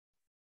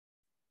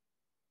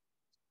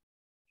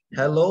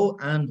Hello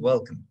and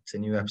welcome to a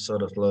new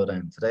episode of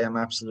Lowdown. Today I'm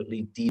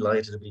absolutely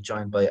delighted to be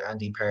joined by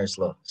Andy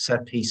Parslow,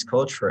 set piece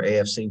coach for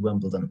AFC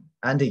Wimbledon.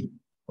 Andy,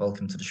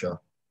 welcome to the show.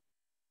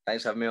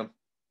 Thanks for having me on.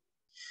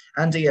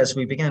 Andy, as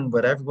we begin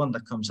with everyone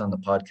that comes on the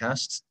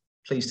podcast,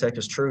 please take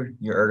us through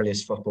your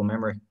earliest football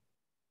memory.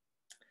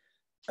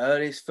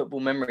 Earliest football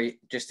memory,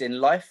 just in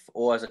life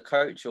or as a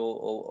coach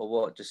or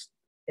what? Just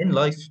in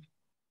life.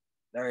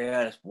 Very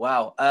early.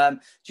 Wow. Do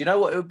you know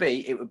what it would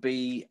be? It would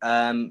be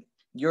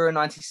Euro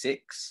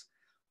 96,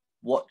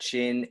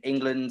 watching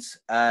England.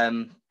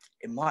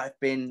 It might have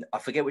been, I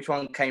forget which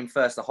one came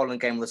first, the Holland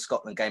game or the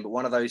Scotland game, but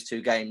one of those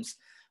two games.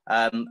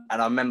 And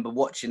I remember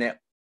watching it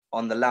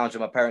on the lounge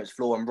on my parents'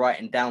 floor and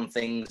writing down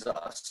things that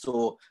I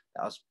saw.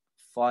 I was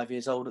 5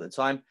 years old at the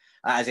time.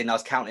 As in, I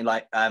was counting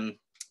like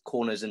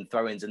corners and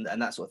throw-ins and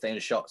that sort of thing,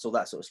 and shots, all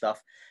that sort of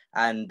stuff.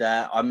 And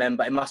I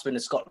remember, it must have been the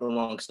Scotland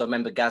one, because I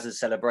remember Gaz's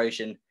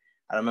celebration.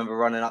 And I remember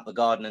running up the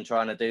garden and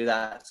trying to do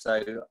that.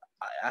 So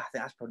I think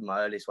that's probably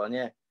my earliest one,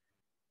 yeah.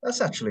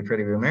 That's actually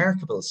pretty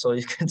remarkable. So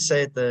you can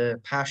say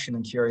the passion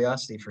and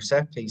curiosity for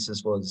set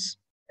pieces was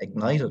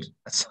ignited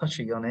at such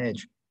a young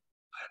age.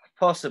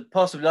 Possibly.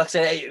 Like I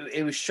said,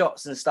 it was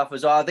shots and stuff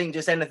as well. I think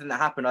just anything that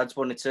happened, I just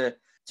wanted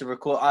to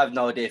record. I have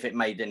no idea if it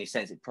made any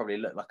sense. It probably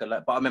looked like a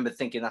lot, but I remember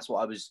thinking that's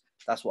what I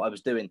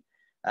was doing.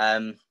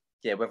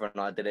 Yeah, whether or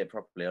not I did it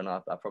properly or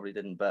not, I probably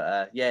didn't.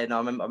 But yeah, no,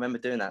 I remember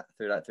doing that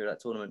through that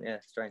tournament. Yeah,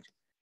 strange.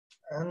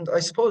 And I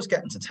suppose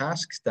getting to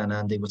task then,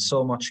 Andy, with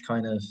so much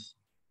kind of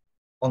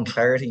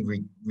unclarity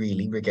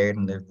really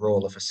regarding the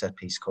role of a set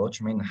piece coach.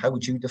 I mean, how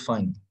would you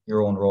define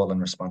your own role and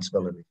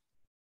responsibility?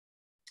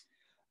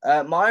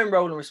 My own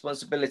role and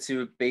responsibility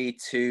would be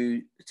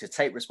to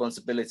take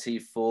responsibility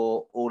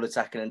for all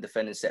attacking and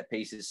defending set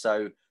pieces,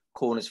 so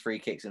corners, free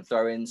kicks and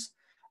throw-ins.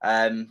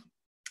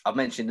 I've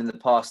mentioned in the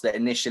past that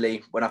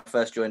initially, when I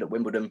first joined at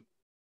Wimbledon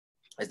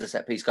as the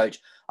set piece coach,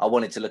 I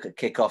wanted to look at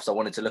kickoffs, I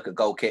wanted to look at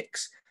goal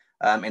kicks,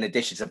 in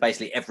addition to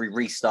basically every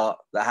restart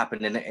that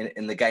happened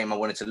in the game I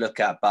wanted to look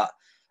at. But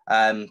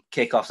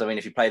kickoffs, I mean,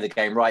 if you play the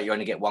game right, you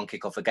only get one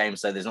kickoff a game,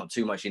 so there's not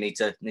too much you need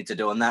to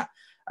do on that.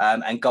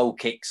 And goal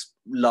kicks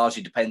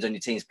largely depends on your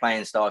team's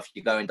playing style. If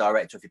you're going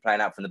direct or if you're playing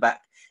out from the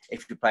back.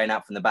 If you're playing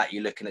out from the back,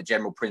 you're looking at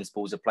general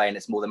principles of playing.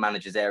 It's more the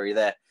manager's area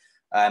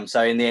there.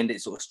 So in the end,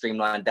 it's sort of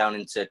streamlined down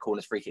into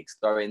corners, free kicks,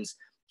 throw-ins.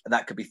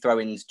 That could be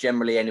throw-ins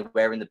generally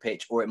anywhere in the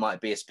pitch, or it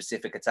might be a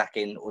specific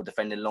attacking or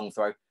defending long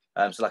throw.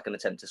 So like an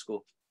attempt to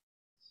score.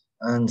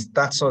 And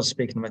that's us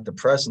speaking about the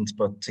present,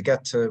 but to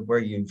get to where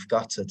you've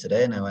got to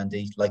today now,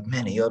 Andy, like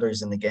many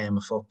others in the game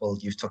of football,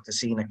 you've took the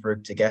scenic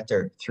route to get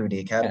there through the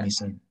academy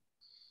scene.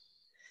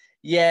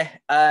 Yeah,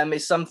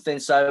 it's something.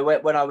 So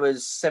when I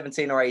was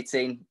 17 or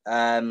 18,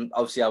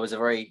 obviously I was a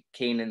very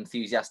keen and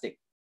enthusiastic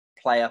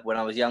player when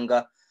I was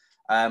younger.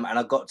 And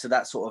I got to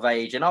that sort of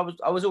age and I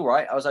was all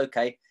right. I was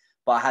okay.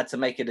 But I had to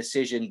make a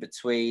decision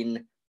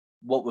between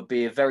what would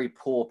be a very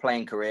poor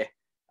playing career,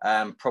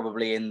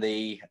 probably in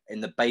the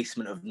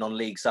basement of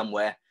non-league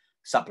somewhere,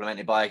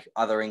 supplemented by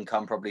other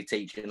income, probably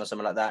teaching or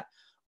something like that,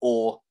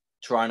 or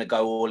trying to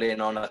go all in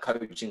on a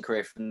coaching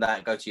career from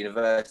that, go to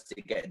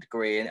university, get a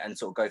degree and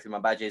sort of go through my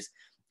badges.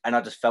 And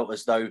I just felt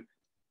as though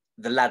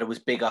the ladder was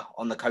bigger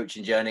on the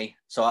coaching journey.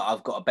 So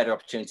I've got a better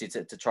opportunity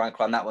to try and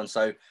climb that one.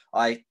 So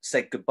I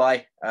said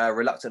goodbye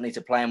reluctantly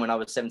to playing when I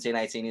was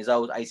 18 years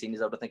old, I think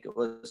it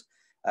was,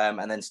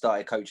 and then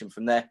started coaching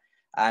from there.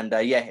 And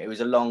yeah, it was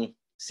a long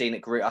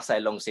scenic route. I say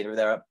a long scenic route.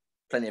 There are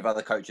plenty of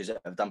other coaches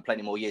that have done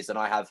plenty more years than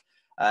I have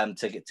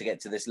to get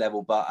to this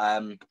level. But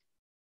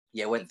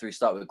yeah,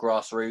 start with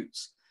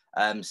grassroots,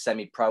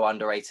 semi-pro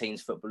under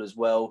 18s football as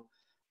well.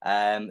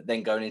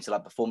 Then going into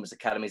like performance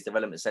academies,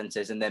 development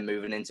centres, and then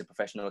moving into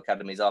professional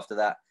academies after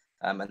that.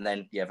 And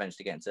then, yeah,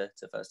 eventually getting to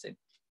first team.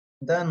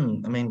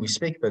 Then, I mean, we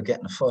speak about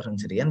getting a foot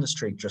into the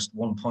industry. Just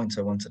one point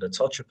I wanted to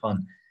touch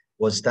upon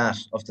was that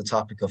of the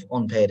topic of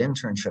unpaid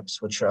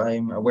internships, which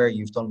I'm aware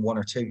you've done one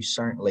or two,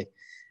 certainly.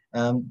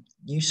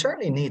 You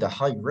certainly need a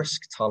high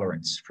risk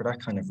tolerance for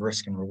that kind of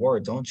risk and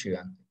reward, don't you,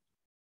 Andy?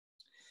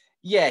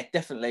 Yeah,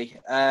 definitely.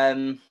 I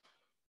know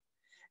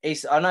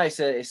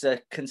it's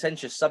a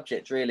contentious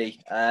subject, really.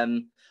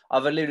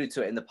 I've alluded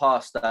to it in the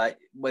past that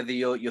whether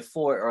you're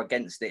for it or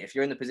against it, if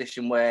you're in the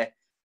position where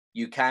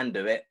you can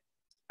do it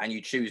and you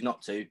choose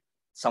not to,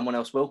 someone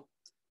else will.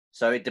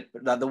 So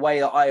the way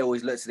that I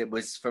always looked at it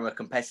was from a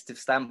competitive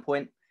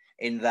standpoint,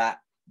 in that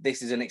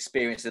this is an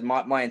experience.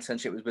 My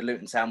internship was with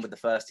Luton Town with the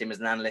first team as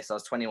an analyst. I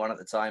was 21 at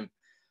the time.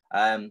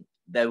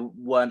 There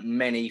weren't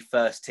many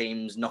first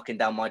teams knocking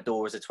down my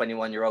door as a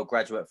 21-year-old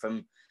graduate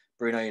from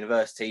Brunel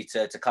University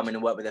to come in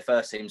and work with their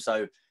first team.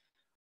 So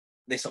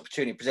this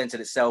opportunity presented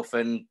itself,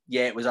 and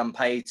yeah, it was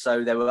unpaid.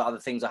 So there were other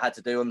things I had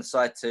to do on the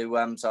side too.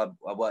 So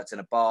I worked in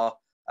a bar.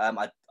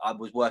 I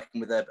was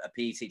working with a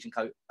PE teaching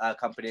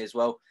company as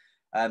well.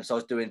 So I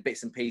was doing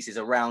bits and pieces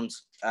around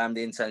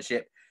the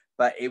internship.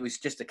 But it was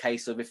just a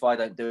case of, if I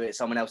don't do it,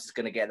 someone else is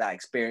going to get that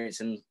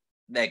experience, and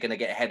they're going to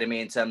get ahead of me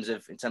in terms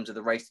of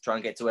the race to try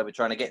and get to where we're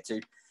trying to get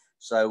to.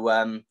 So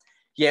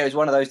yeah, it was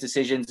one of those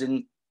decisions,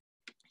 and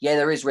Yeah,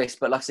 there is risk,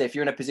 but like I say, if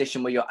you're in a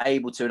position where you're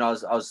able to, and I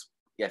was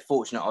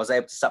fortunate, I was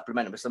able to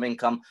supplement it with some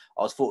income.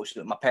 I was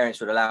fortunate that my parents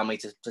would allow me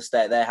to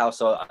stay at their house,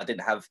 so I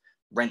didn't have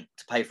rent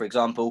to pay, for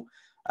example.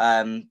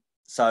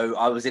 So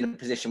I was in a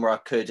position where I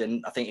could,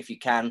 and I think if you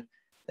can,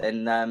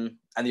 then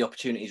and the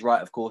opportunity is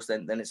right, of course,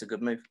 then it's a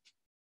good move.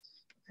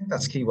 I think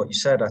that's key what you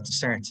said at the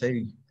start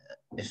too.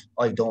 If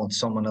I don't,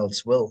 someone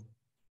else will,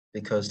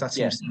 because that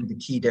Yeah. seems to be the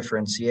key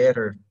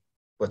differentiator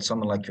with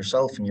someone like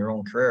yourself in your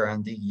own career,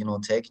 Andy. You know,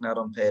 taking that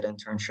unpaid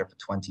internship at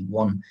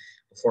 21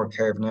 before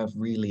carving out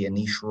really a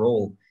niche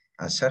role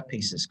as set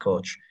pieces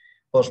coach.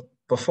 But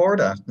before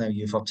that, now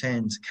you've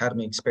obtained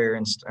academy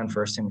experience and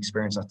first team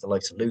experience at the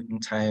likes of Luton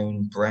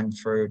Town,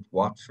 Brentford,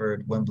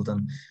 Watford,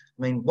 Wimbledon.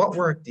 I mean, what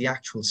were the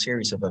actual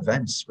series of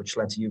events which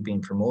led to you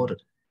being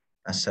promoted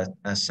as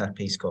set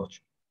piece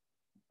coach?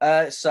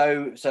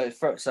 So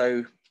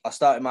I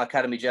started my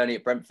academy journey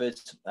at Brentford.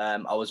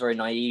 I was very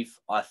naive.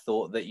 I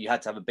thought that you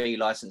had to have a B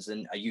license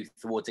and a youth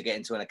award to get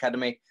into an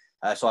academy.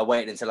 So I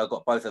waited until I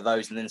got both of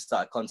those and then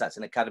started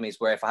contacting academies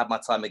where if I had my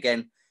time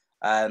again,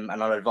 and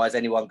I'd advise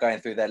anyone going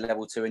through their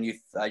level 2 and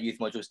youth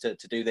modules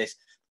to do this,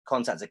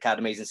 contact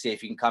academies and see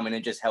if you can come in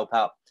and just help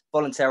out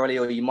voluntarily,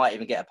 or you might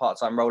even get a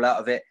part-time role out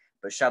of it.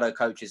 But shadow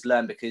coaches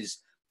learn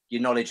because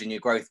your knowledge and your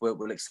growth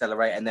will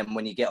accelerate. And then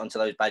when you get onto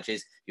those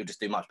badges, you'll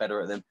just do much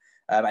better at them.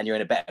 And you're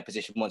in a better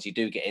position once you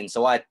do get in.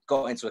 So I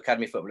got into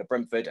academy football at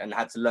Brentford and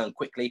had to learn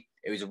quickly.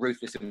 It was a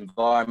ruthless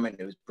environment.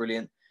 It was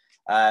brilliant.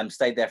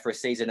 Stayed there for a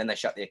season and they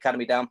shut the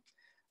academy down.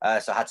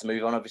 So I had to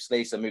move on,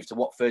 obviously. So I moved to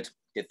Watford,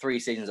 did 3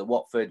 seasons at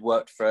Watford,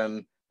 worked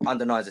from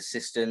under-9s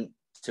assistant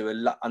to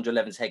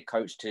under-11s head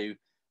coach to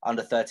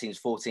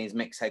under-13s, 14s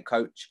mixed head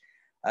coach.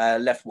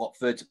 Left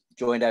Watford,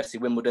 joined AFC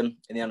Wimbledon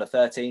in the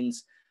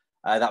under-13s.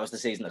 That was the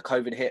season that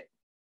COVID hit.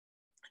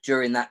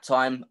 During that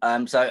time,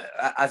 so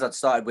as I'd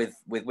started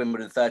with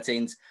Wimbledon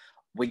 13s,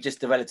 we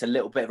just developed a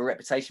little bit of a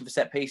reputation for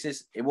set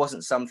pieces. It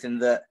wasn't something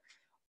that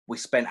we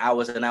spent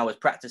hours and hours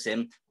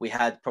practicing. We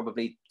had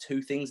probably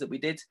 2 things that we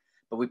did,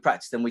 but we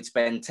practiced them. We'd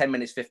spend 10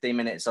 minutes, 15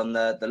 minutes on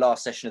the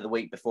last session of the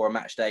week before a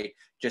match day,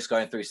 just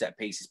going through set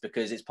pieces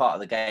because it's part of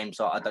the game.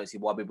 So I don't see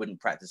why we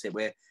wouldn't practice it.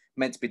 We're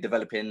meant to be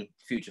developing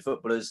future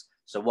footballers.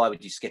 So why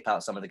would you skip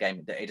out some of the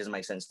game? It doesn't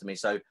make sense to me.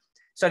 So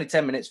it's only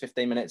 10 minutes,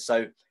 15 minutes.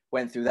 So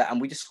went through that and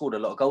we just scored a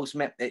lot of goals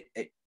from it.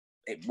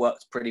 It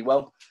worked pretty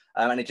well.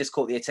 And it just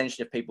caught the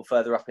attention of people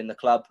further up in the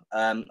club.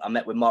 I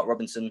met with Mark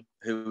Robinson,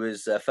 who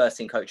was first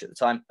team coach at the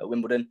time at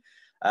Wimbledon.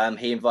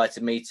 He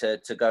invited me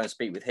to go and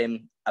speak with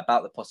him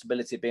about the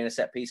possibility of being a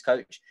set piece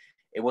coach.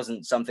 It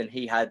wasn't something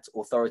he had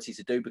authority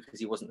to do because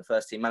he wasn't the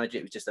first team manager.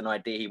 It was just an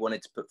idea he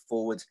wanted to put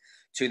forward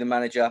to the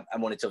manager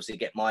and wanted to obviously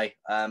get my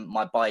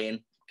buy-in,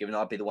 given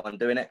I'd be the one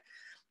doing it.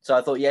 So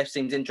I thought, yeah,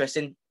 seems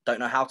interesting. Don't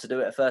know how to do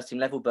it at first team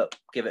level, but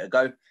give it a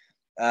go.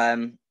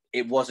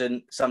 It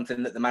wasn't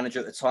something that the manager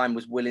at the time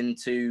was willing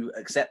to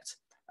accept.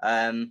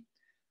 Then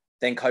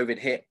COVID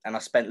hit and I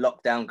spent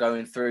lockdown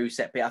going through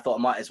set piece. I thought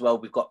I might as well,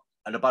 we've got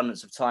an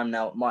abundance of time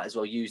now, might as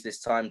well use this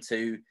time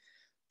to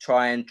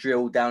try and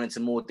drill down into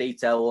more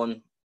detail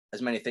on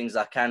as many things as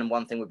I can. And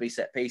one thing would be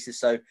set pieces.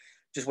 So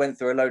just went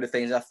through a load of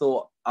things. I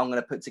thought I'm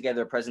going to put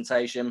together a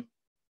presentation,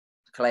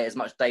 collate as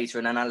much data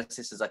and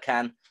analysis as I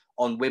can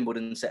on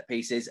Wimbledon set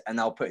pieces, and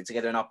I'll put it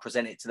together and I'll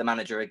present it to the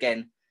manager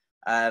again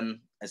and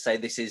say,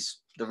 this is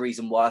the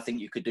reason why I think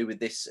you could do with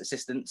this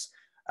assistance.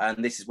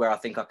 And this is where I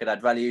think I could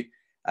add value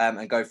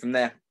and go from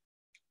there.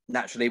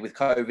 Naturally, with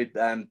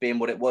COVID being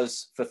what it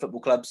was for football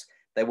clubs,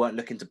 they weren't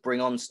looking to bring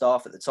on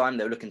staff at the time.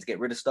 They were looking to get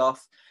rid of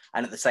staff.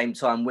 And at the same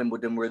time,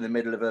 Wimbledon were in the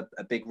middle of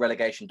a big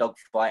relegation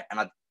dogfight. And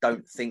I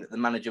don't think that the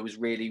manager was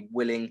really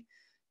willing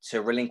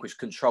to relinquish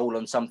control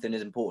on something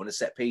as important as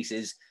set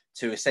pieces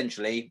to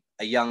essentially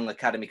a young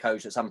academy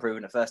coach that's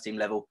unproven at first team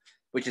level,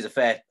 which is a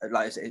fair,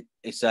 like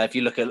it's if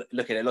you look at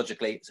it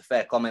logically, it's a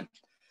fair comment.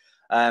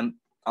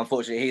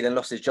 Unfortunately, he then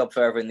lost his job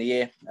further in the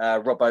year.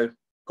 Robbo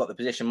got the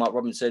position, Mark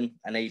Robinson,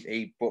 and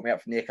he brought me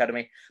up from the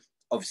academy.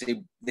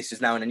 Obviously, this is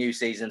now in a new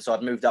season, so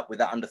I've moved up with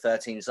that under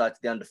 13 side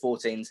to the under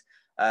 14s,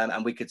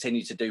 and we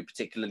continue to do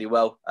particularly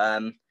well,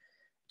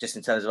 just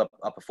in terms of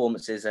our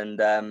performances, and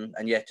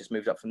yeah, just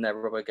moved up from there.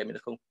 Robbo gave me the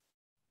call.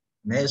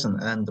 Amazing,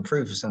 and the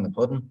proof is in the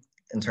pudding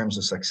in terms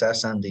of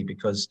success, Andy,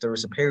 because there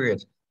was a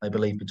period, I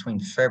believe, between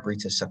February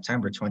to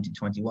September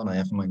 2021, I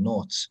have in my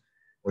notes,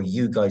 where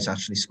you guys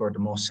actually scored the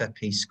most set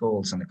piece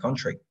goals in the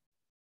country.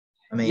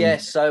 I mean, yeah,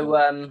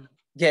 so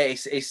yeah,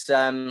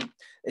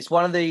 it's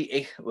one of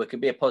the, well, it could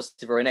be a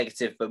positive or a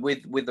negative, but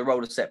with the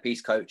role of set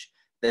piece coach,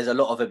 there's a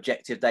lot of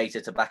objective data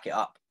to back it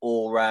up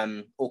or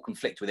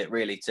conflict with it,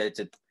 really,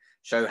 to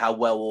show how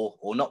well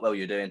or not well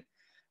you're doing.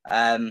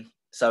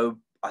 So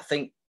I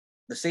think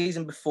the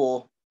season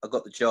before I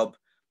got the job,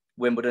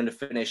 Wimbledon had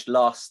finished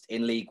last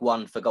in League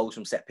One for goals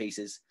from set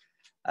pieces.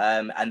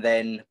 And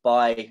then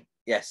by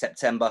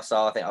September,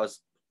 so I think I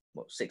was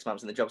 6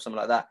 months in the job, something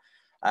like that.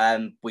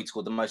 We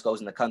scored the most goals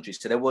in the country.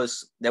 So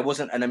there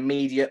wasn't an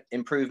immediate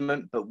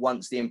improvement, but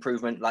once the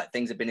improvement, like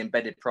things had been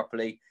embedded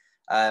properly,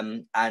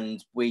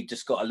 and we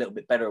just got a little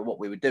bit better at what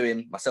we were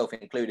doing, myself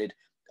included,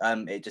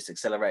 it just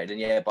accelerated. And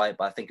yeah, by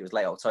I think it was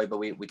late October,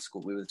 we were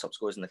the top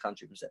scorers in the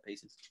country from set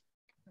pieces.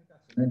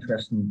 An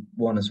interesting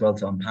one as well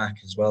to unpack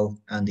as well,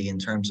 Andy, in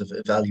terms of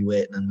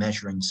evaluating and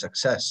measuring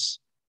success.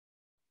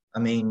 I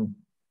mean,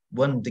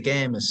 when the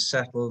game is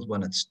settled,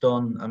 when it's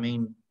done, I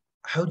mean,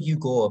 how do you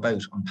go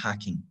about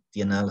unpacking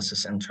the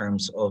analysis in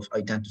terms of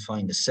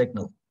identifying the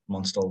signal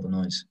amongst all the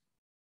noise?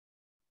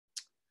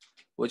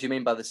 What do you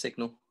mean by the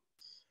signal?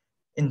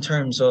 In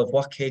terms of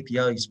what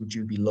KPIs would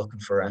you be looking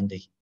for,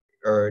 Andy?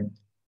 Or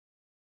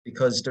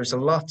because there's a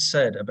lot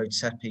said about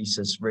set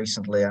pieces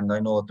recently, and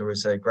I know there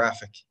was a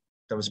graphic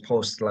that was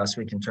posted last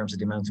week in terms of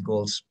the amount of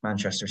goals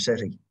Manchester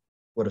City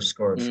would have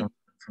scored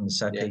from the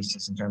set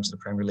pieces in terms of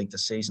the Premier League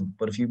this season.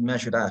 But if you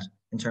measure that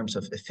in terms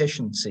of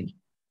efficiency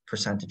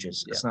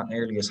percentages, it's not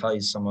nearly as high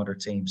as some other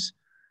teams.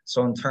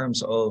 So in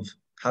terms of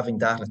having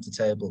that at the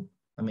table,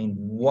 I mean,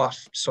 what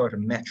sort of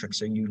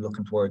metrics are you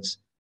looking towards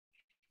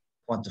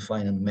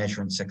quantifying and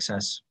measuring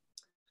success?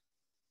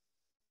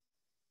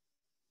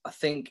 I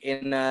think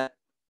in a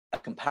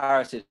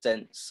comparative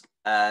sense,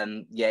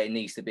 it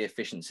needs to be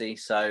efficiency.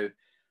 So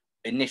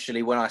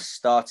initially when I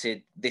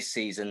started this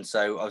season,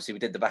 so obviously we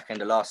did the back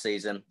end of last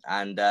season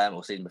and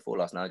or season before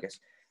last now, I guess.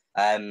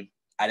 And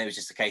it was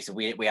just a case of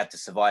we had to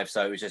survive.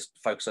 So it was just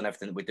focus on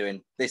everything that we're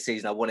doing this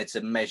season. I wanted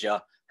to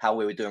measure how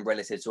we were doing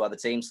relative to other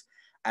teams.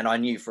 And I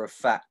knew for a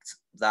fact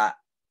that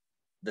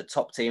the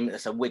top team,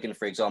 so Wigan,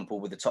 for example,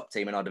 with the top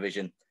team in our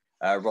division,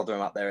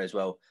 Rotherham up there as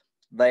well,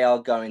 they are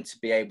going to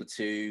be able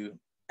to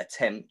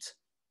attempt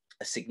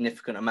a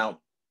significant amount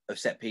of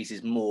set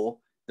pieces more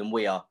than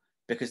we are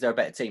because they're a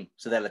better team.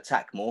 So they'll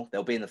attack more.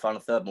 They'll be in the final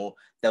third more.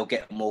 They'll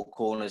get more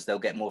corners. They'll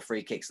get more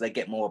free kicks. They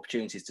get more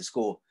opportunities to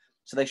score.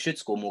 So they should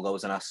score more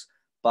goals than us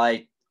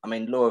by,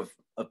 law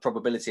of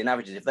probability and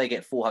averages. If they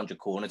get 400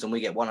 corners and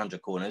we get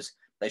 100 corners,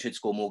 they should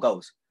score more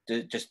goals.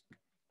 It just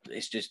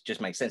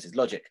makes sense. It's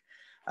logic.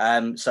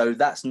 So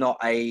that's not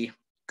a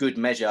good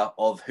measure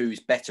of who's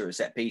better at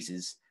set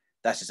pieces.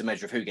 That's just a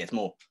measure of who gets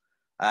more.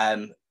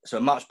 So a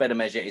much better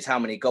measure is how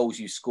many goals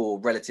you score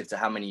relative to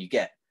how many you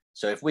get.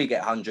 So if we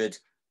get 100,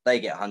 they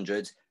get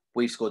 100.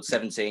 We've scored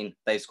 17,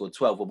 they've scored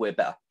 12. Well, we're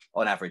better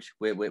on average.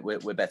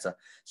 We're better.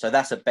 So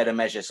that's a better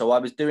measure. So I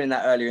was doing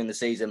that earlier in the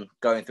season,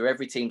 going through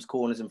every team's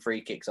corners and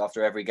free kicks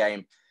after every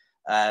game,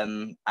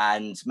 and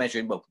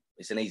measuring. Well,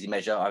 it's an easy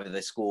measure. Either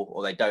they score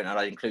or they don't. And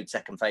I include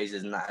second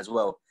phases in that as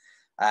well.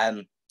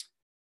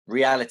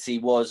 Reality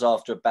was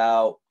after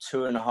about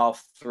 2.5,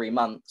 3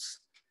 months,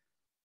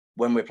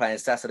 when we're playing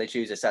Saturday,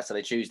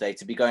 Tuesday,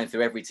 to be going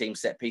through every team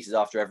set pieces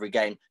after every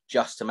game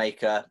just to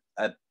make a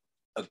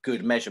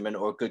good measurement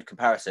or a good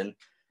comparison,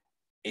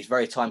 it's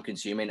very time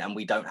consuming and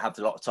we don't have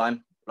a lot of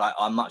time. Like,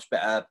 I'm much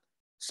better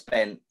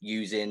spent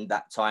using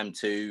that time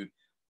to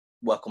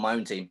work on my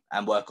own team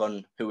and work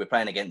on who we're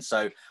playing against.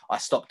 So I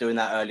stopped doing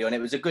that early on.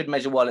 It was a good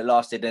measure while it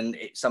lasted, and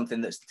it's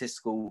something that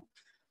statistical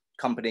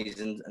companies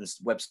and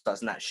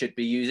websites and that should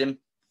be using.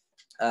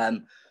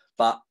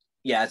 But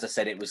yeah, as I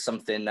said, it was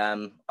something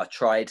I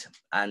tried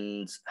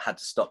and had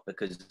to stop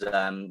because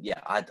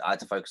I had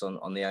to focus on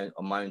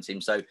my own team.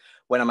 So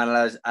when I'm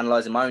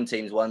analysing my own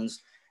team's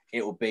ones,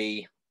 there'll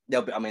be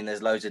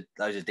there's loads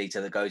of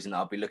detail that goes in that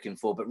I'll be looking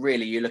for. But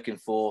really, you're looking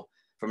for,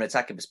 from an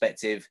attacking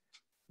perspective,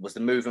 was the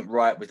movement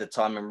right? Was the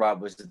timing right?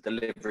 Was the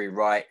delivery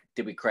right?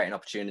 Did we create an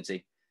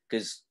opportunity?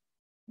 Because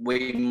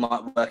we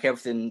might work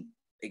everything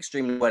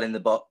extremely well in the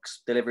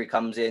box. Delivery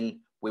comes in,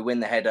 we win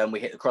the header and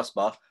we hit the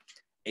crossbar.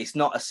 It's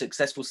not a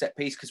successful set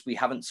piece because we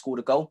haven't scored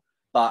a goal,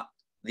 but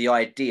the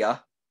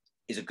idea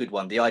is a good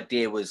one. The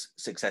idea was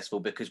successful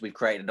because we've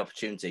created an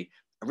opportunity.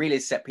 Really,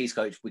 as a set piece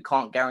coach, we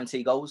can't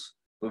guarantee goals.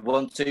 We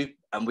want to,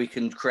 and we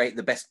can create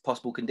the best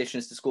possible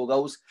conditions to score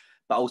goals,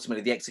 but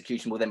ultimately the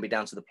execution will then be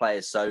down to the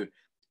players. So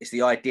it's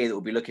the idea that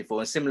we'll be looking for.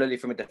 And similarly,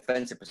 from a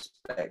defensive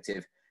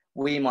perspective,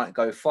 we might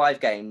go 5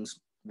 games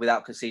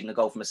without conceding a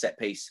goal from a set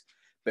piece.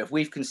 But if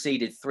we've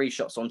conceded 3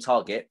 shots on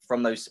target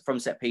from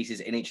set pieces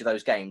in each of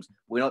those games,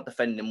 we're not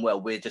defending them well.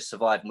 We're just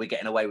surviving. We're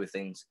getting away with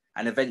things,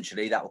 and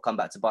eventually that will come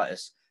back to bite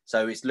us.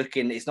 So it's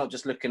not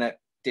just looking at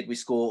did we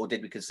score or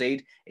did we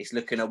concede. It's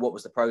looking at what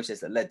was the process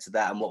that led to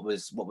that, and what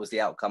was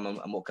the outcome,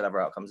 and what could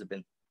other outcomes have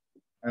been.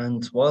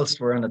 And whilst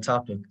we're on the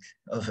topic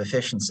of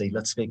efficiency,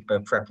 let's speak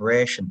about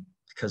preparation,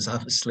 because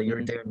obviously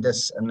you're doing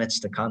this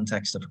amidst the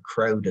context of a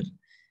crowded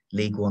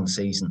League One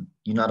season.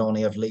 You not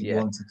only have League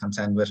One to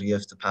contend with, you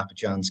have the Papa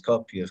John's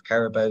Cup, you have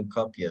Carabao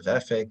Cup, you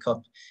have FA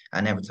Cup,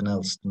 and everything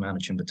else to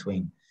manage in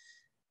between.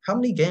 How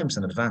many games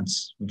in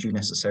advance would you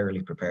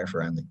necessarily prepare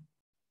for, Andy?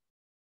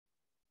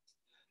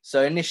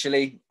 So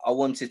initially, I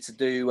wanted to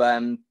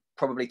do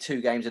probably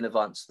 2 games in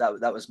advance.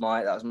 That was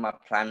my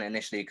plan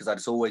initially, because I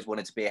just always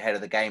wanted to be ahead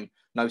of the game.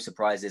 No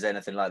surprises,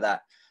 anything like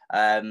that.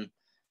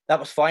 That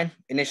was fine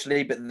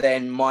initially, but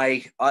then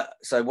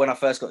so when I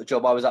first got the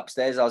job, I was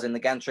upstairs, I was in the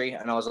gantry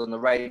and I was on the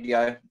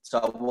radio. So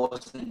I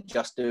wasn't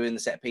just doing the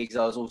set pieces,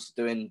 I was also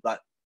doing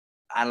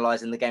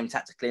analysing the game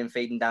tactically and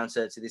feeding down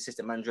to the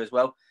assistant manager as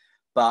well.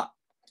 But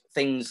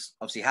things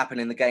obviously happen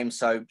in the game,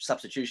 so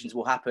substitutions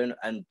will happen.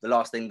 And the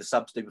last thing the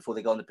subs do before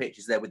they go on the pitch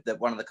is they're with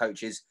one of the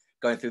coaches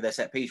going through their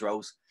set piece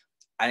roles.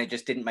 And it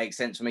just didn't make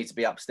sense for me to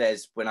be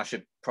upstairs when I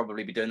should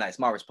probably be doing that. It's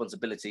my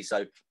responsibility,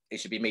 so it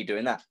should be me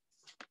doing that.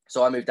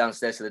 So I moved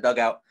downstairs to the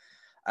dugout.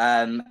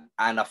 And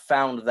I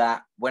found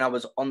that when I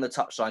was on the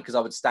touchline, because I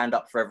would stand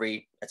up for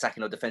every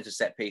attacking or defensive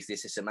set piece, the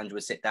assistant manager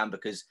would sit down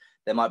because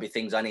there might be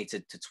things I need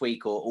to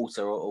tweak or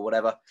alter or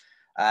whatever,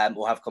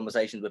 or have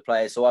conversations with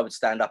players. So I would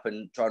stand up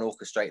and try and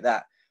orchestrate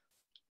that.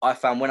 I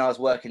found when I was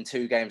working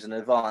 2 games in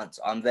advance,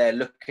 I'm there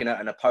looking at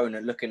an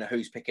opponent, looking at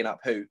who's picking up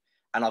who,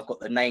 and I've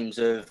got the names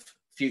of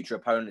future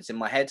opponents in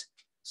my head.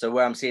 So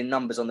where I'm seeing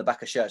numbers on the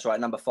back of shirts, right,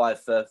 number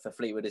 5 for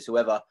Fleetwood is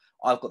whoever,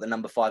 I've got the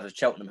number 5 of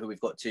Cheltenham, who we've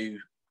got 2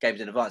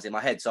 games in advance in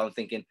my head. So I'm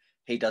thinking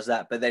he does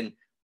that, but then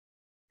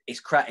it's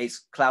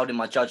clouding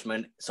my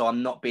judgment. So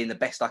I'm not being the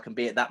best I can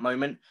be at that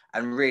moment.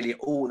 And really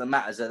all that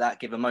matters at that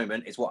given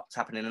moment is what's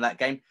happening in that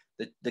game.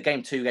 The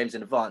game 2 games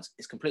in advance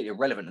is completely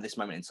irrelevant at this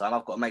moment in time.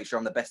 I've got to make sure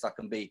I'm the best I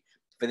can be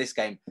for this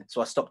game.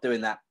 So I stopped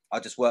doing that. I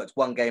just worked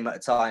 1 game at a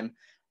time.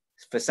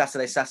 For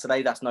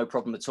Saturday, that's no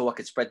problem at all. I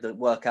could spread the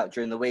workout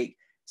during the week.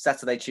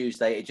 Saturday,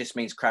 Tuesday, it just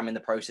means cramming the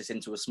process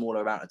into a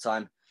smaller amount of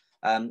time.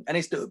 And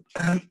it's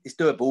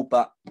doable,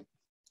 but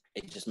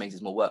it just means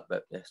it's more work,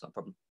 but yeah, it's not a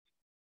problem.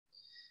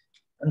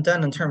 And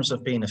then in terms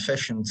of being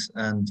efficient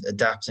and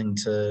adapting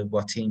to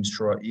what teams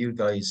throw at you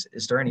guys,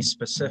 is there any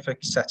specific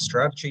set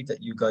strategy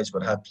that you guys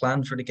would have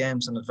planned for the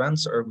games in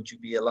advance, or would you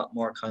be a lot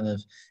more kind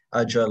of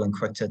agile and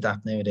quick to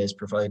adapt nowadays,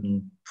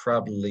 providing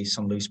probably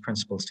some loose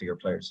principles to your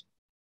players?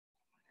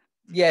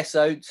 Yeah,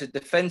 so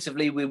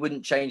defensively, we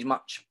wouldn't change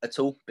much at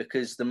all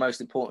because the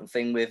most important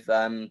thing with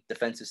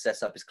defensive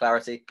setup is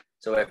clarity.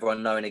 So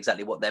everyone knowing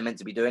exactly what they're meant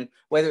to be doing.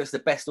 Whether it's the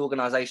best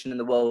organisation in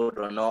the world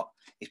or not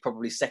is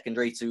probably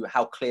secondary to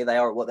how clear they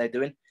are at what they're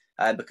doing,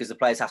 because the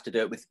players have to do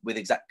it with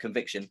exact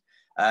conviction.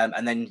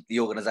 And then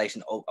the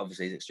organisation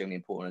obviously is extremely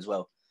important as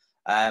well.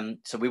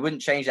 So we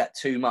wouldn't change that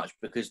too much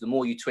because the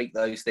more you tweak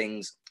those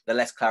things, the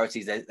less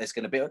clarity there's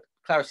going to be.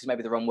 Clarity is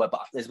maybe the wrong word,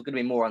 but there's going to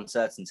be more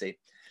uncertainty.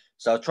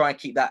 So I'll try and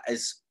keep that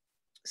as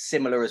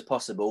similar as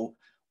possible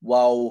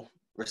while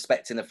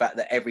respecting the fact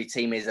that every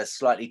team is a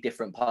slightly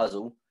different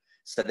puzzle.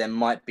 So there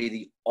might be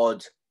the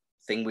odd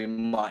thing we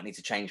might need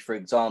to change. For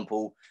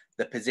example,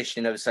 the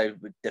position of, so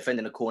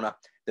defending a corner,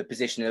 the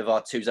position of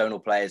our 2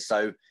 zonal players.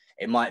 So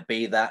it might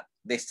be that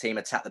this team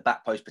attack the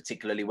back post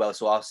particularly well.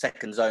 So our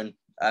second zone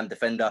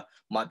defender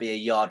might be a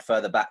yard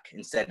further back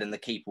instead, and the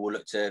keeper will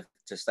look to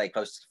stay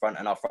close to the front,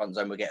 and our front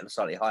zone will get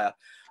slightly higher.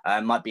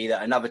 Might be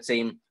that another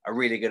team are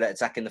really good at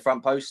attacking the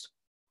front post.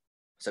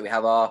 So we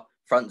have our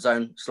front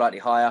zone slightly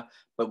higher,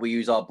 but we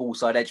use our ball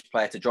side edge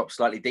player to drop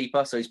slightly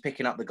deeper. So he's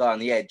picking up the guy on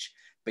the edge,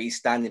 but he's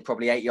standing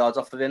probably 8 yards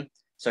off of him.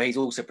 So he's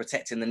also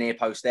protecting the near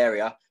post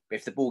area. But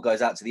if the ball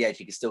goes out to the edge,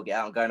 he can still get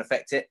out and go and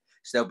affect it.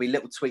 So there'll be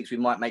little tweaks we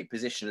might make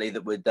positionally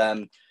that would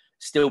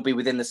still be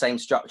within the same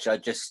structure,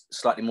 just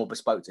slightly more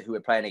bespoke to who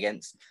we're playing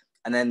against.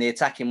 And then the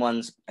attacking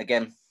ones,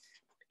 again,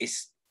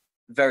 it's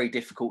very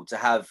difficult to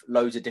have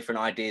loads of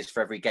different ideas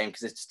for every game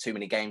because it's too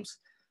many games.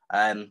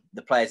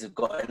 The players have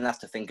got enough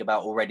to think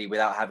about already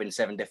without having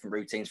 7 different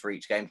routines for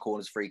each game,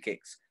 corners, free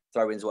kicks,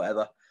 throw-ins,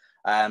 whatever.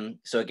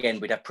 So again,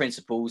 we'd have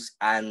principles,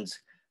 and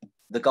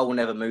the goal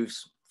never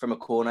moves from a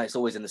corner. It's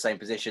always in the same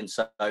position.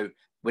 So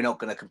we're not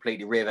going to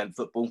completely reinvent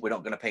football. We're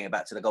not going to ping it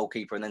back to the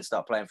goalkeeper and then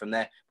start playing from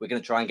there. We're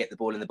going to try and get the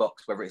ball in the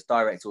box, whether it's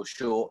direct or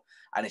short,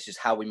 and it's just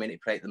how we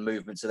manipulate the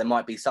movement. So there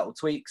might be subtle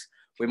tweaks.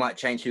 We might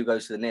change who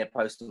goes to the near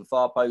post and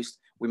far post.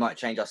 We might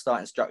change our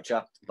starting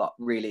structure, but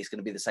really it's going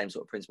to be the same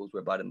sort of principles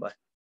we're abiding by.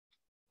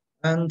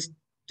 And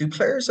do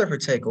players ever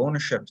take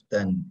ownership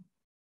then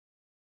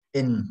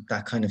in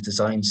that kind of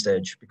design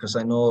stage? Because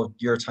I know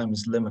your time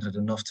is limited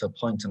enough to a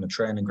point on a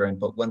training ground,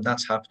 but when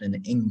that's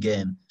happening in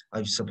game,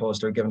 I suppose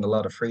they're given a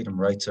lot of freedom,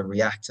 right, to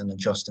react and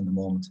adjust in the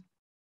moment.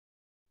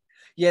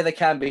 Yeah, they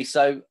can be.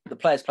 So the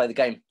players play the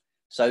game.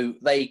 So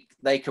they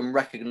can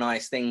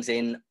recognise things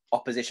in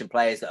opposition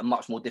players that are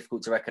much more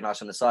difficult to recognise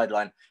from the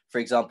sideline. For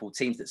example,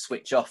 teams that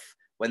switch off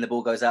when the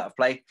ball goes out of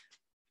play.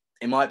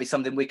 It might be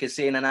something we could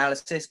see in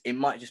analysis. It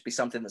might just be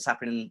something that's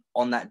happening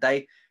on that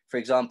day. For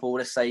example,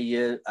 let's say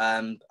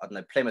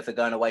Plymouth are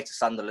going away to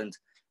Sunderland.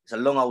 It's a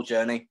long old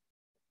journey.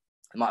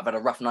 They might have had a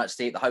rough night's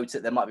stay at the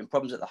hotel. There might have been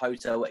problems at the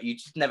hotel. You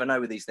just never know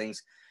with these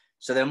things.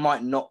 So they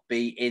might not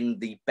be in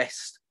the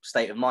best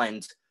state of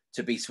mind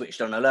to be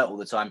switched on alert all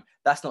the time.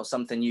 That's not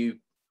something you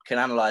can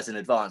analyse in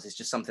advance. It's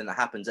just something that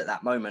happens at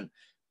that moment.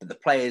 But the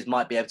players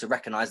might be able to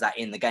recognise that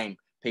in the game.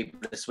 People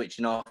are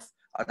switching off.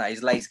 I don't know,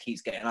 his lace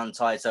keeps getting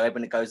untied. So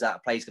when it goes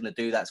out, play's going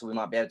to do that. So we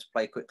might be able to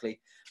play quickly,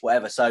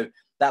 whatever. So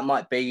that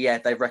might be, yeah,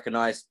 they've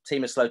recognised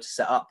team is slow to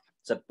set up.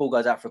 So ball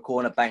goes out for a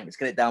corner, bang, let's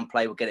get it down,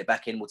 play, we'll get it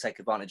back in, we'll take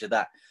advantage of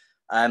that.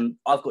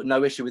 I've got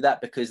no issue with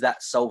that because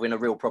that's solving a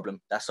real problem.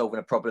 That's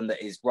solving a problem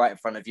that is right in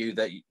front of you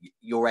that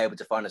you're able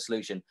to find a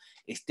solution.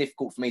 It's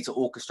difficult for me to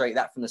orchestrate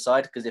that from the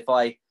side because if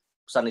I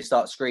suddenly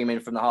start screaming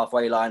from the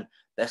halfway line,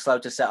 they're slow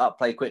to set up,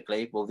 play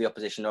quickly. Well, the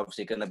opposition are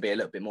obviously going to be a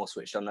little bit more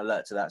switched on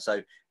alert to that.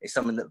 So it's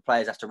something that the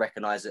players have to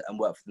recognise it and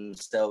work for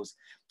themselves.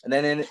 And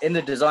then in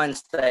the design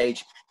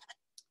stage,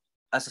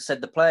 as I said,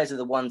 the players are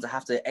the ones that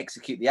have to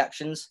execute the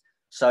actions.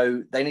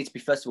 So they need to be,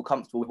 first of all,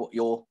 comfortable with what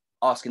you're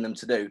asking them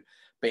to do.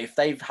 But if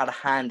they've had a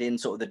hand in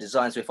sort of the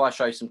design, so if I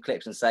show some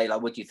clips and say,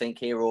 like, what do you think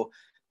here? Or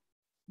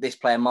this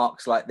player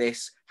marks like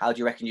this, how do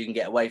you reckon you can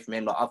get away from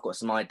him? Like, I've got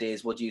some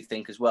ideas. What do you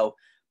think as well?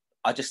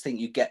 I just think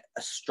you get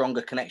a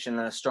stronger connection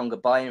and a stronger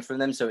buy-in from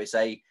them. So it's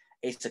a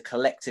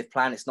collective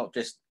plan. It's not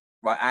just,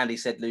 right, Andy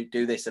said, Luke,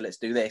 do this, so let's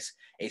do this.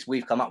 It's,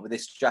 we've come up with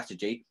this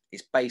strategy.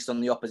 It's based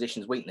on the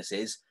opposition's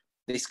weaknesses.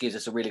 This gives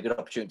us a really good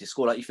opportunity to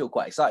score. Like, you feel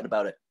quite excited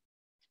about it.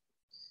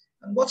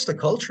 And what's the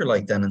culture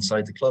like then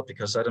inside the club?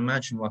 Because I'd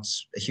imagine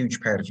what's a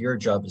huge part of your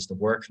job is the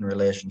working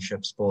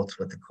relationships, both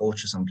with the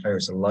coaches and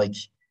players alike,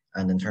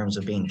 and in terms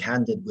of being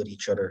candid with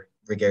each other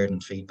regarding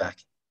feedback.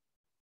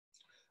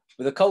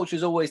 But the culture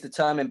is always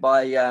determined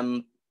by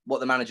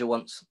what the manager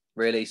wants,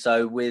 really.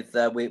 So with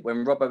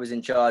when Robbo was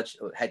in charge,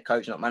 head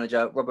coach, not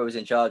manager, Robbo was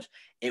in charge,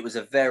 it was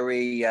a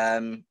very,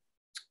 the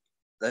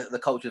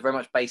culture was very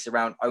much based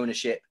around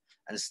ownership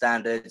and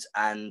standards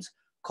and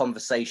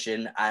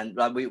conversation, and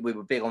like we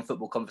were big on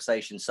football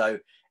conversation. So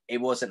it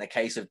wasn't a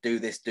case of do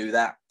this, do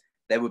that.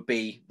 There would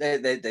be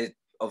there's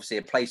obviously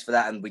a place for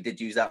that, and we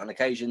did use that on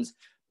occasions.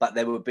 But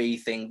there would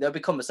be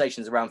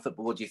conversations around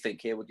football. What do you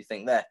think here? What do you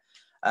think there?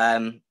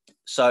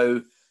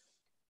 So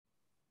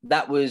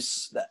that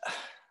was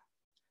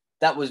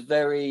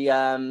very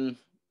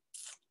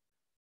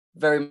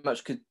very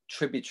much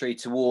contributory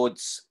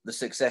towards the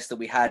success that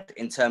we had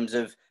in terms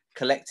of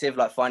collective,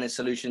 like finding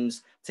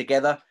solutions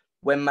together.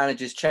 When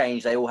managers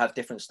change, they all have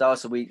different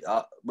styles. So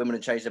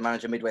Wimbledon changed the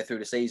manager midway through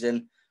the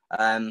season.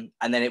 And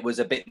then it was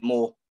a bit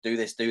more do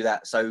this, do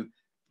that. So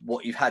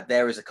what you've had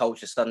there as a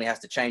culture suddenly has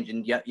to change,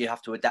 and you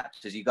have to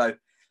adapt as you go.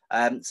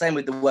 Same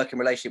with the working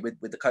relationship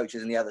with the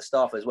coaches and the other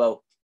staff as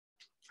well.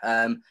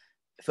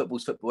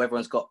 Football's football.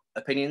 Everyone's got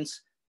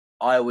opinions.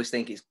 I always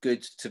think it's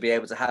good to be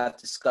able to have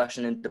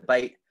discussion and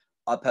debate.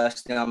 I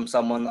personally, I'm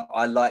someone that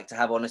I like to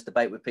have honest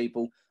debate with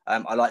people.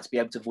 I like to be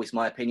able to voice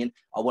my opinion.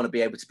 I want to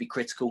be able to be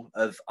critical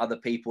of other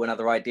people and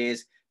other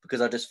ideas,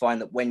 because I just find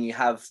that when you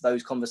have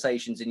those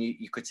conversations and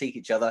you critique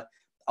each other,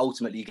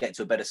 ultimately you get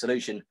to a better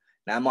solution.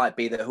 Now, it might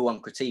be that who I'm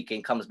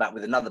critiquing comes back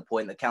with another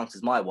point that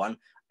counters my one,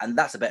 and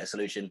that's a better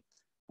solution.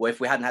 Well, if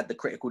we hadn't had the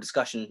critical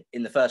discussion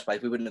in the first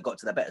place, we wouldn't have got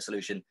to that better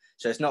solution.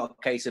 So it's not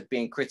a case of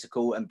being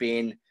critical and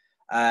being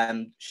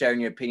sharing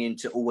your opinion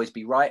to always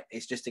be right.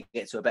 It's just to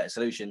get to a better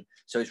solution.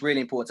 So it's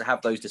really important to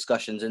have those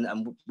discussions,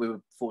 and we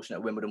were fortunate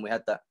at Wimbledon we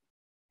had that.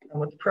 And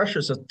with the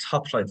pressures of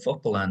top flight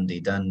football, Andy,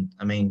 then,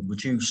 I mean,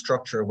 would you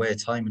structure away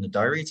time in the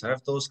diary to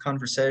have those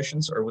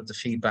conversations, or would the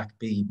feedback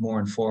be more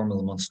informal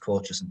amongst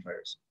coaches and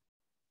players?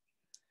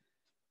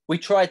 We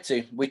tried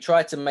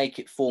to make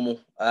it formal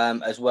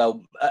as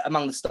well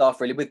among the staff,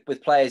 really.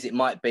 With players, it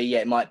might be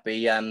come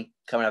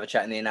and have a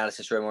chat in the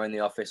analysis room or in the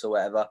office or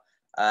whatever.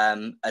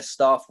 As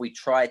staff, we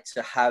tried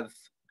to have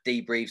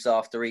debriefs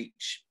after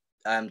each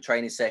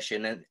training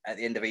session, and at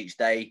the end of each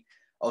day.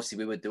 Obviously,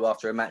 we would do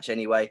after a match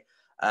anyway.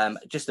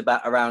 Just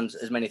about around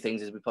as many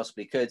things as we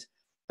possibly could.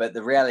 But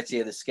the reality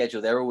of the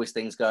schedule, there are always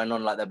things going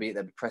on, like there'll be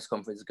press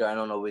conferences going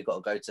on, or we've got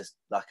to go to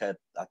like a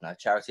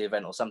charity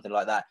event or something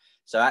like that.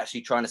 So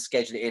actually trying to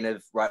schedule it in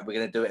of, right, we're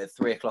going to do it at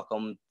 3:00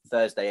 on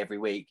Thursday every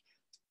week.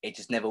 It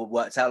just never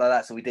worked out like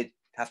that. So we did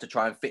have to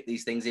try and fit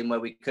these things in where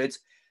we could,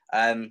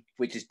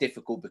 which is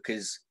difficult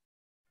because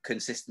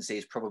consistency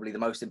is probably the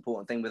most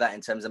important thing with that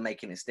in terms of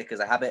making it stick as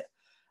a habit.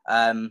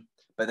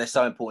 But they're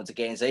so important to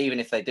get in. So even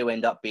if they do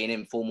end up being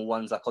informal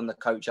ones, like on the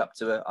coach up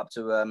to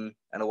an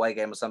away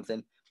game or something,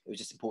 it was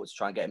just important to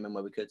try and get them in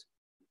where we could.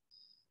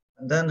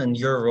 And then in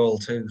your role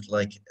too,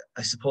 like,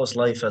 I suppose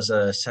life as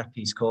a set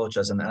piece coach,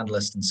 as an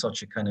analyst in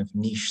such a kind of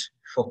niche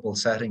football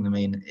setting, I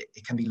mean,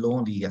 it can be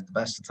lonely at the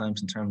best of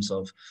times in terms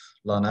of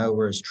long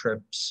hours,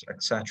 trips,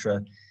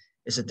 etc.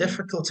 Is it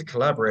difficult to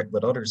collaborate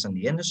with others in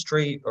the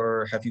industry,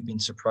 or have you been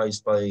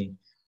surprised by,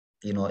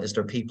 is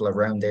there people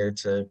around there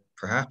to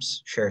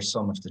perhaps share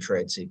some of the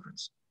trade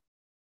secrets?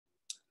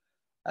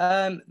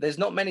 There's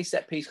not many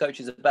set piece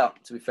coaches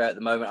about, to be fair, at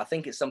the moment. I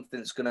think it's something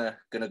that's gonna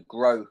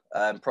grow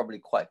probably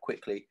quite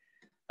quickly.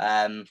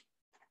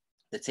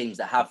 The teams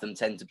that have them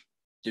tend to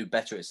do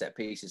better at set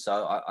pieces,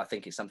 so I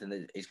think it's something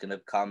that is going to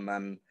come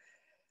and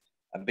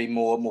be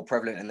more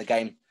prevalent in the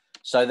game.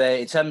 So there,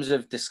 in terms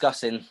of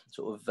discussing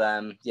sort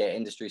of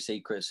industry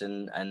secrets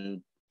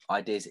and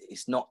ideas,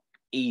 it's not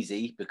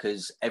easy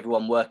because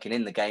everyone working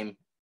in the game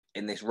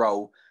in this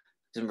role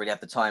doesn't really have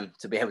the time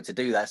to be able to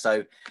do that.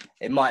 So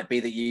it might be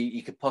that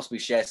you could possibly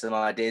share some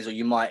ideas, or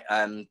you might.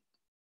 I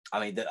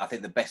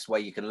think the best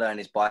way you can learn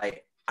is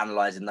by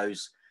analysing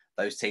those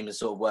teams and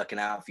sort of working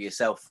out for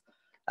yourself.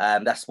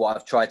 That's what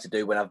I've tried to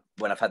do when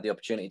I've had the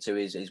opportunity to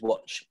is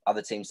watch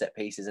other teams set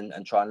pieces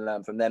and try and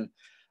learn from them.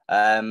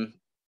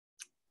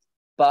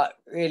 But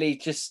really,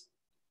 just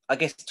I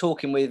guess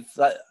talking with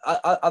like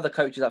other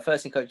coaches, like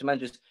first team coaches,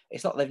 managers,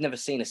 it's not they've never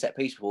seen a set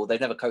piece before, they've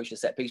never coached a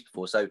set piece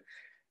before, so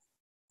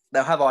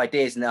they'll have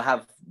ideas and they'll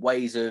have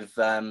ways of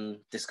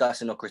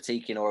discussing or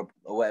critiquing or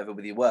whatever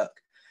with your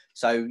work.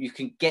 So you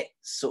can get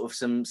sort of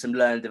some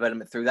learning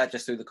development through that,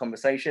 just through the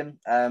conversation.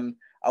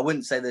 I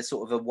wouldn't say there's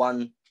sort of a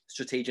one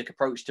strategic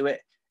approach to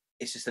it.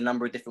 it's just a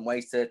number of different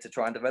ways to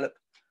try and develop.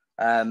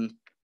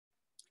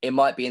 It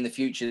might be in the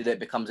future that it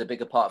becomes a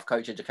bigger part of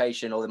coach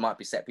education, or there might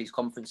be set piece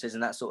conferences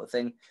and that sort of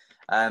thing.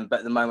 But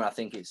at the moment, I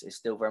think it's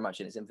still very much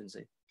in its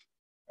infancy.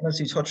 And as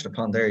you touched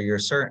upon there, you're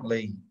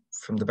certainly,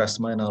 from the best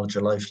of my knowledge,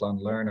 a lifelong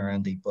learner,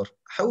 Andy. But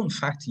how, in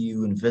fact, do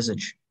you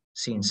envisage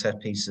seeing set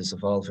pieces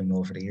evolving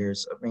over the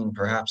years? I mean,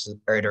 perhaps,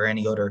 are there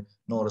any other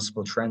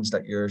noticeable trends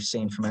that you're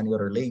seeing from any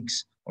other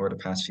leagues over the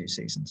past few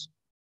seasons?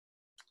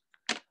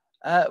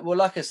 Well,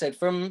 like I said,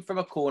 from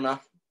a corner,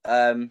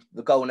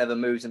 the goal never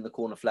moves and the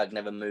corner flag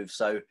never moves.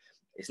 So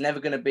it's never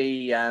going to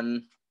be,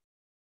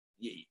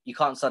 you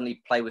can't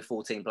suddenly play with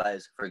 14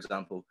 players, for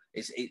example.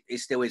 It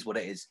still is what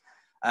it is.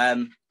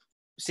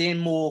 Seeing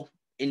more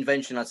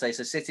invention, I'd say.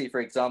 So City,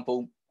 for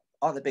example,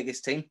 aren't the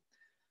biggest team.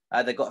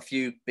 They've got a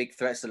few big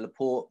threats,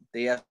 Laporte,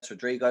 Diaz,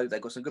 Rodrigo.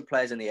 They've got some good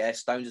players in the air,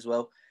 Stones as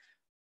well.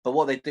 But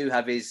what they do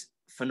have is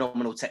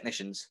phenomenal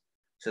technicians.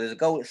 So there's a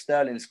goal that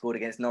Sterling scored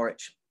against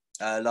Norwich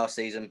last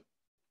season.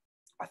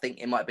 I think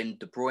it might have been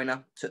De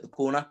Bruyne took the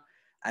corner,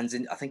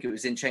 and I think it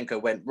was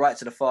Zinchenko went right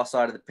to the far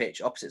side of the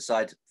pitch, opposite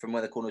side from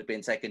where the corner was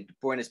being taken. De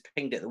Bruyne has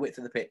pinged it the width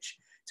of the pitch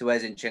to where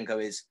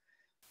Zinchenko is.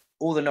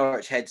 All the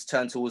Norwich heads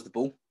turned towards the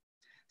ball.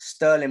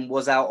 Sterling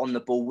was out on the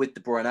ball with De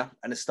Bruyne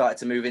and has started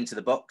to move into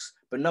the box,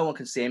 but no one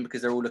can see him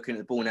because they're all looking at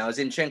the ball now.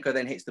 Zinchenko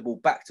then hits the ball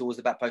back towards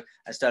the back post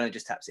and Sterling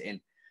just taps it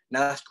in. Now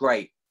that's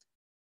great.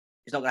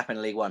 It's not going to happen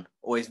in League One,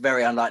 or it's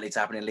very unlikely to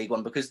happen in League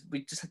One because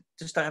we just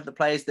don't have the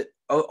players that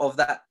of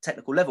that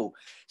technical level.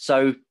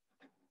 So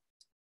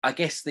I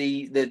guess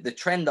the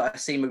trend that I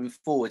see moving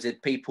forward is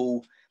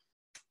people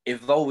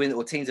evolving,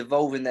 or teams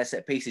evolving their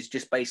set pieces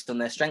just based on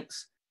their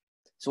strengths.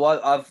 So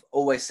I've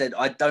always said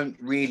I don't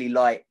really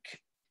like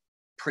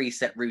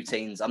preset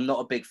routines. I'm not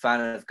a big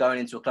fan of going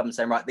into a club and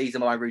saying, right, these are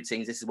my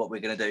routines, this is what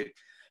we're going to do,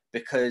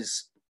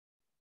 because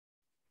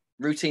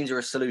routines are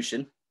a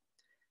solution,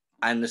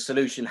 and the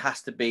solution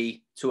has to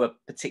be to a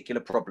particular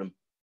problem.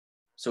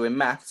 So in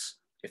maths,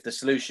 if the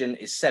solution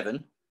is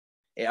 7,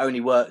 it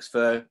only works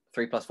for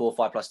 3 + 4,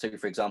 5 + 2,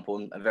 for example,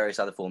 and various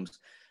other forms.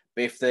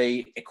 But if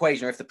the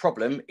equation, or if the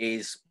problem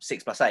is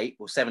 6 + 8,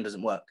 well, 7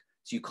 doesn't work.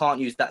 So you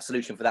can't use that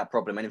solution for that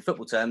problem. And in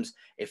football terms,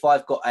 if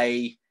I've got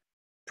a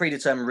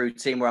predetermined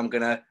routine where I'm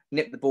going to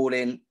nip the ball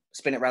in,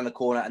 spin it around the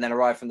corner, and then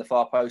arrive from the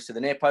far post to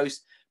the near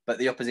post, but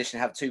the opposition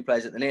have 2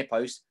 players at the near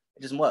post,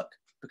 it doesn't work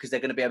because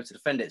they're going to be able to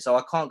defend it. So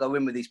I can't go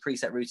in with these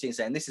preset routines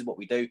saying this is what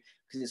we do,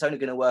 because it's only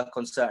going to work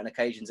on certain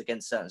occasions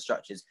against certain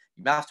structures.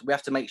 We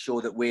have to make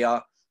sure that we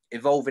are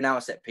evolving our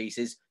set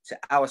pieces to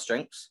our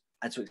strengths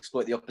and to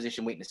exploit the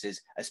opposition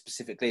weaknesses as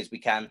specifically as we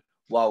can,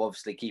 while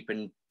obviously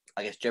keeping,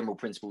 I guess, general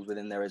principles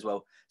within there as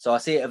well. So I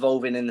see it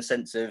evolving in the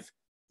sense of,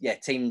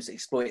 teams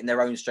exploiting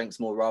their own strengths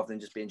more rather than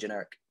just being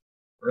generic.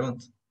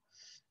 Brilliant.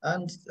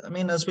 And I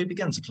mean, as we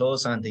begin to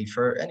close, Andy,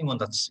 for anyone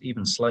that's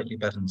even slightly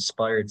bit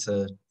inspired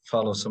to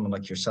follow someone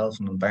like yourself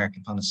and embark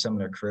upon a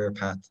similar career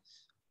path,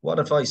 what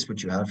advice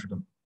would you have for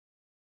them?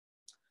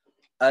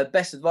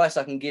 Best advice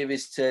I can give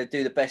is to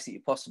do the best that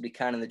you possibly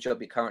can in the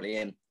job you're currently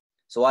in.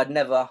 So I'd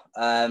never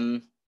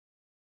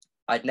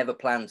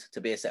planned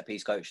to be a set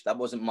piece coach. That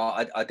wasn't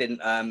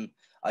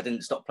I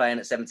didn't stop playing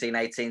at 17,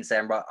 18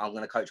 saying, right, I'm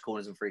going to coach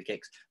corners and free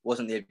kicks.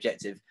 Wasn't the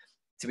objective.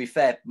 To be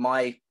fair,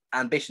 my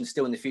ambition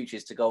still in the future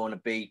is to go on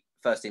and be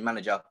first team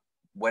manager,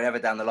 wherever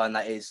down the line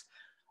that is.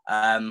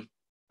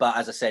 But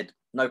as I said,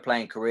 no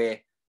playing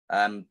career.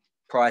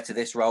 Prior to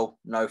this role,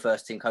 no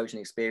first team coaching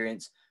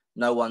experience.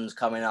 No one's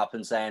coming up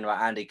and saying,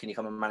 right, Andy, can you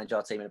come and manage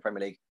our team in the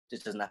Premier League? It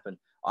just doesn't happen.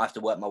 I have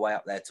to work my way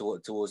up there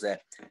towards there.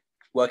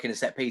 Working in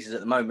set pieces at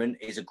the moment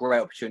is a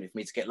great opportunity for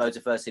me to get loads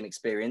of first team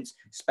experience,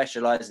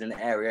 specialise in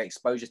the area,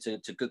 exposure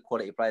to good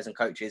quality players and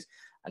coaches,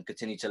 and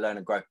continue to learn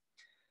and grow.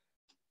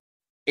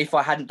 If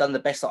I hadn't done the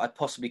best that I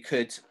possibly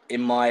could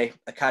in my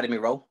academy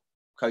role,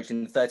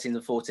 coaching the 13s and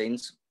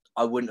 14s,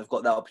 I wouldn't have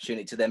got that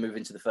opportunity to then move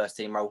into the first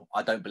team role,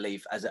 I don't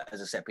believe, as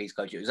a set piece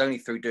coach. It was only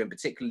through doing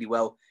particularly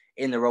well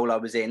in the role I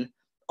was in,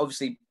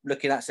 obviously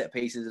looking at set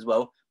pieces as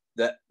well,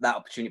 that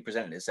opportunity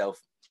presented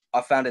itself.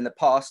 I found in the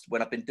past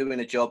when I've been doing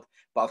a job,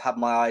 but I've had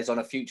my eyes on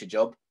a future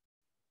job,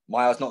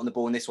 my eye's not on the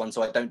ball in this one,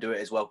 so I don't do it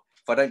as well.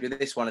 If I don't do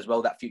this one as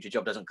well, that future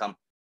job doesn't come.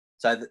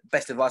 So the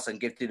best advice I can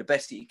give, do the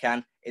best that you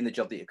can in the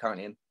job that you're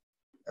currently in.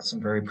 That's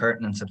some very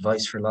pertinent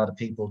advice for a lot of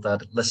people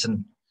that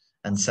listen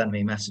and send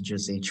me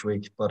messages each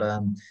week. But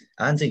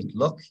Andy,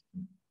 look,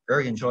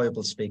 very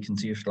enjoyable speaking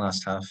to you for the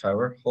last half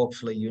hour.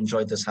 Hopefully you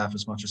enjoyed this half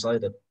as much as I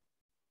did.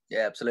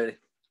 Yeah, absolutely.